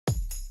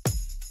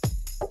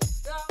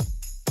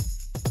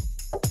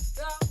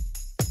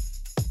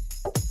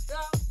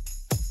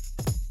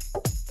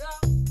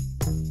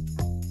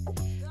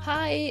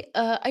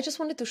I just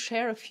wanted to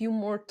share a few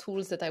more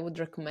tools that I would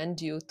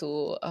recommend you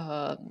to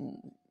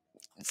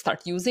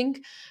start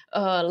using.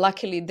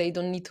 Luckily, they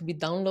don't need to be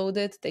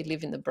downloaded. They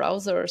live in the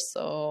browser,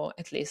 so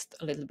at least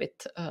a little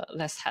bit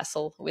less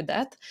hassle with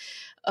that.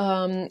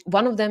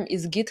 One of them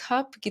is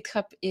GitHub.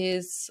 GitHub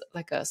is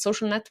like a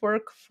social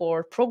network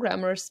for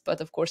programmers,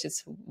 but of course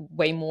it's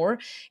way more.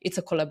 It's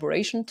a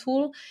collaboration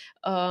tool.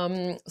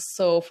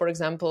 So for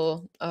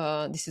example,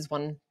 this is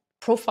one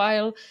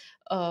profile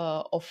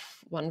of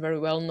one very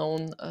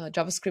well-known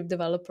JavaScript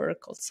developer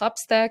called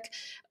Substack.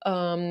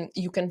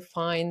 You can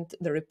find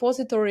the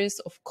repositories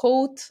of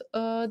code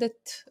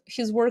that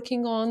he's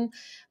working on.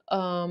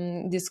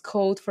 This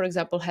code, for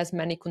example, has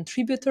many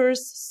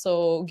contributors.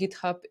 So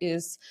GitHub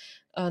is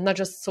not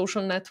just a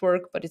social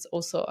network, but it's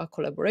also a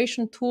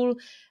collaboration tool.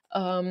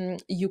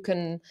 You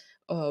can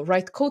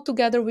write code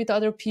together with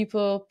other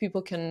people.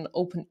 People can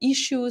open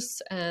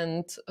issues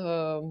and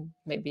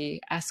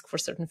maybe ask for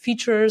certain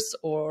features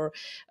or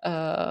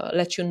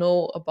let you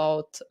know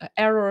about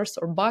errors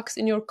or bugs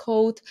in your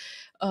code.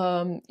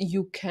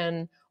 You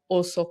can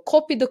also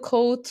copy the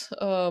code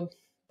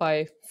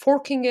by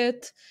forking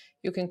it.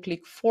 You can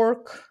click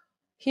fork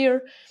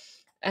here,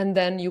 and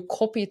then you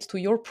copy it to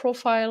your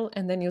profile,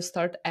 and then you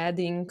start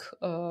adding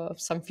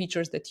some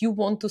features that you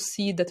want to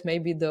see that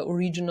maybe the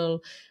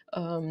original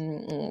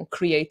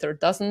creator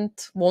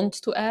doesn't want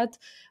to add.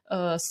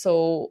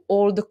 So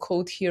all the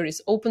code here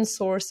is open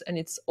source and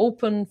it's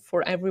open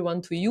for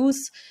everyone to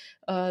use.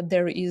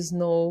 There is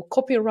no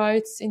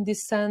copyrights in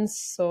this sense.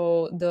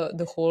 So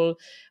the whole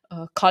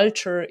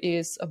culture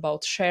is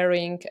about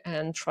sharing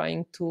and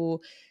trying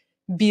to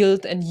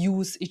build and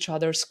use each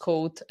other's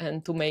code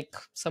and to make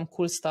some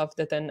cool stuff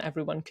that then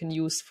everyone can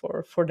use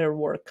for their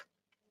work.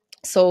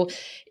 So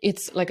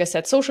it's, like I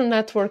said, social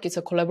network, it's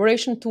a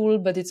collaboration tool,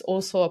 but it's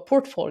also a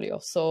portfolio.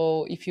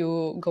 So if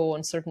you go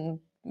on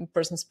certain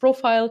person's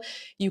profile,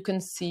 you can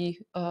see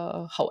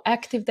how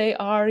active they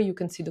are, you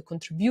can see the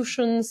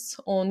contributions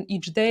on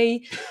each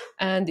day.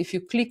 And if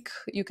you click,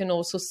 you can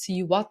also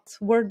see what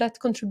were that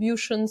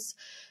contributions.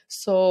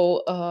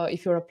 So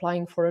if you're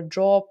applying for a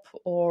job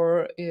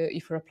or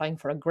if you're applying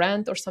for a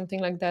grant or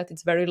something like that,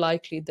 it's very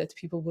likely that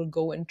people will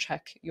go and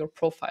check your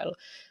profile.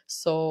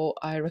 So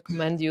I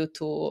recommend you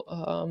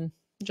to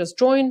just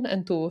join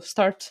and to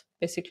start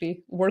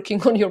basically working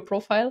on your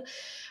profile.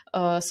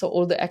 So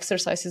all the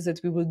exercises that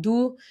we will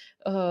do,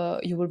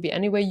 you will be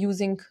anyway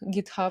using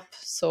GitHub,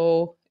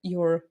 so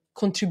your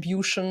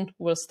contribution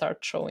will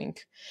start showing.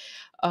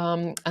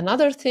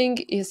 Another thing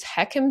is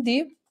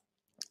HackMD.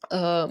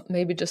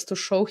 Maybe just to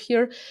show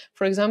here,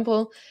 for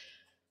example,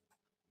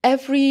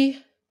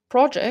 every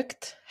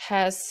project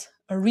has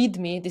a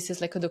README. This is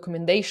like a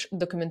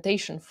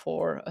documentation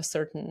for a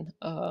certain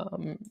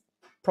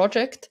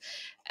project,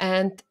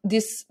 and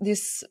this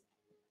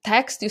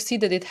text, you see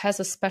that it has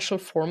a special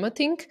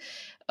formatting.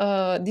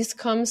 This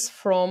comes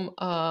from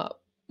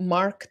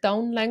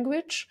Markdown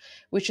language,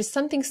 which is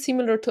something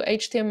similar to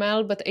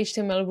HTML, but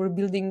HTML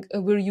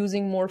we're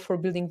using more for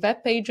building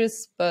web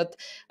pages, but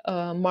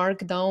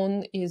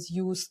Markdown is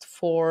used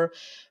for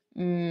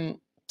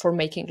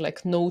making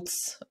like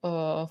notes,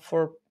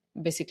 for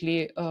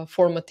basically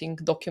formatting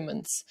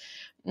documents.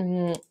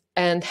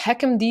 And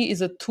HackMD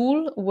is a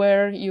tool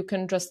where you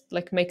can just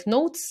like make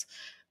notes.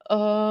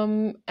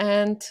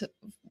 And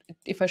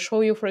if I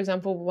show you, for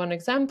example, one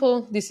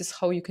example, this is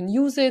how you can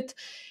use it.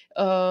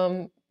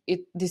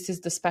 This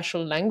is the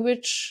special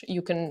language.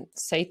 You can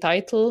say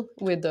title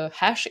with a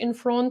hash in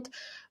front,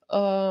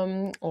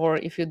 or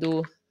if you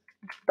do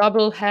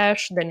double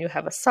hash, then you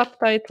have a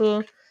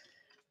subtitle.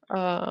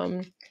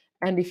 And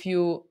if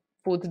you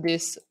put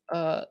this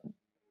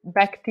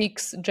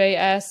backticks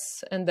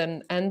JS and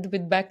then end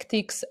with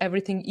backticks,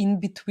 everything in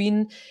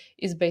between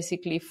is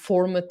basically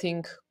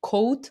formatting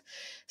code.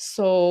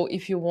 So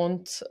if you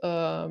want,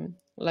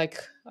 like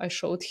I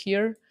showed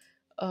here,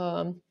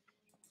 in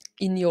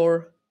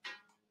your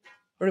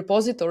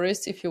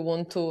repositories, if you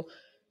want to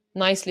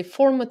nicely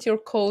format your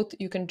code,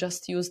 you can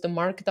just use the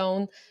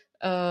Markdown.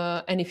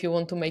 And if you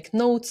want to make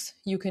notes,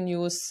 you can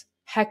use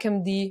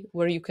HackMD,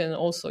 where you can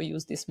also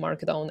use this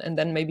Markdown and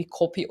then maybe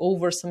copy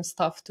over some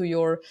stuff to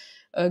your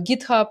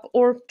GitHub,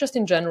 or just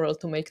in general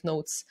to make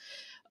notes.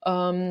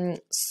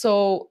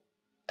 So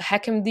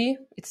HackMD,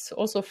 it's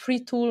also a free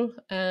tool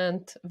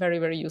and very,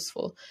 very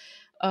useful.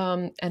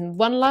 And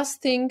one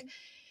last thing,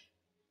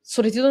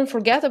 so that you don't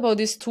forget about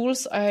these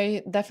tools,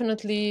 I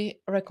definitely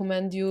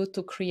recommend you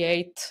to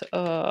create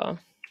a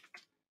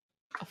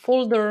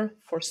folder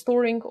for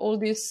storing all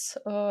this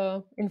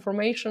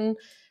information,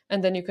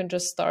 and then you can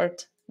just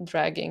start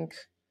dragging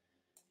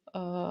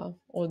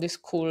all these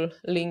cool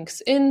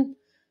links in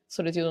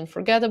so that you don't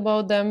forget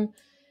about them.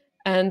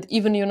 And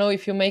even, you know,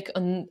 if you make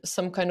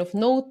some kind of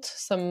note,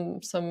 some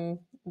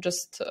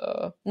just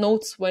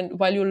notes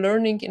while you're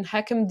learning in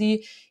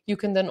HackMD, you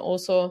can then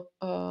also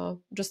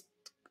just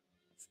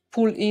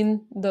pull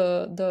in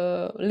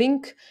the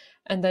link,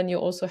 and then you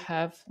also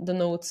have the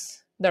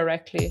notes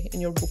directly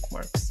in your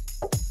bookmarks.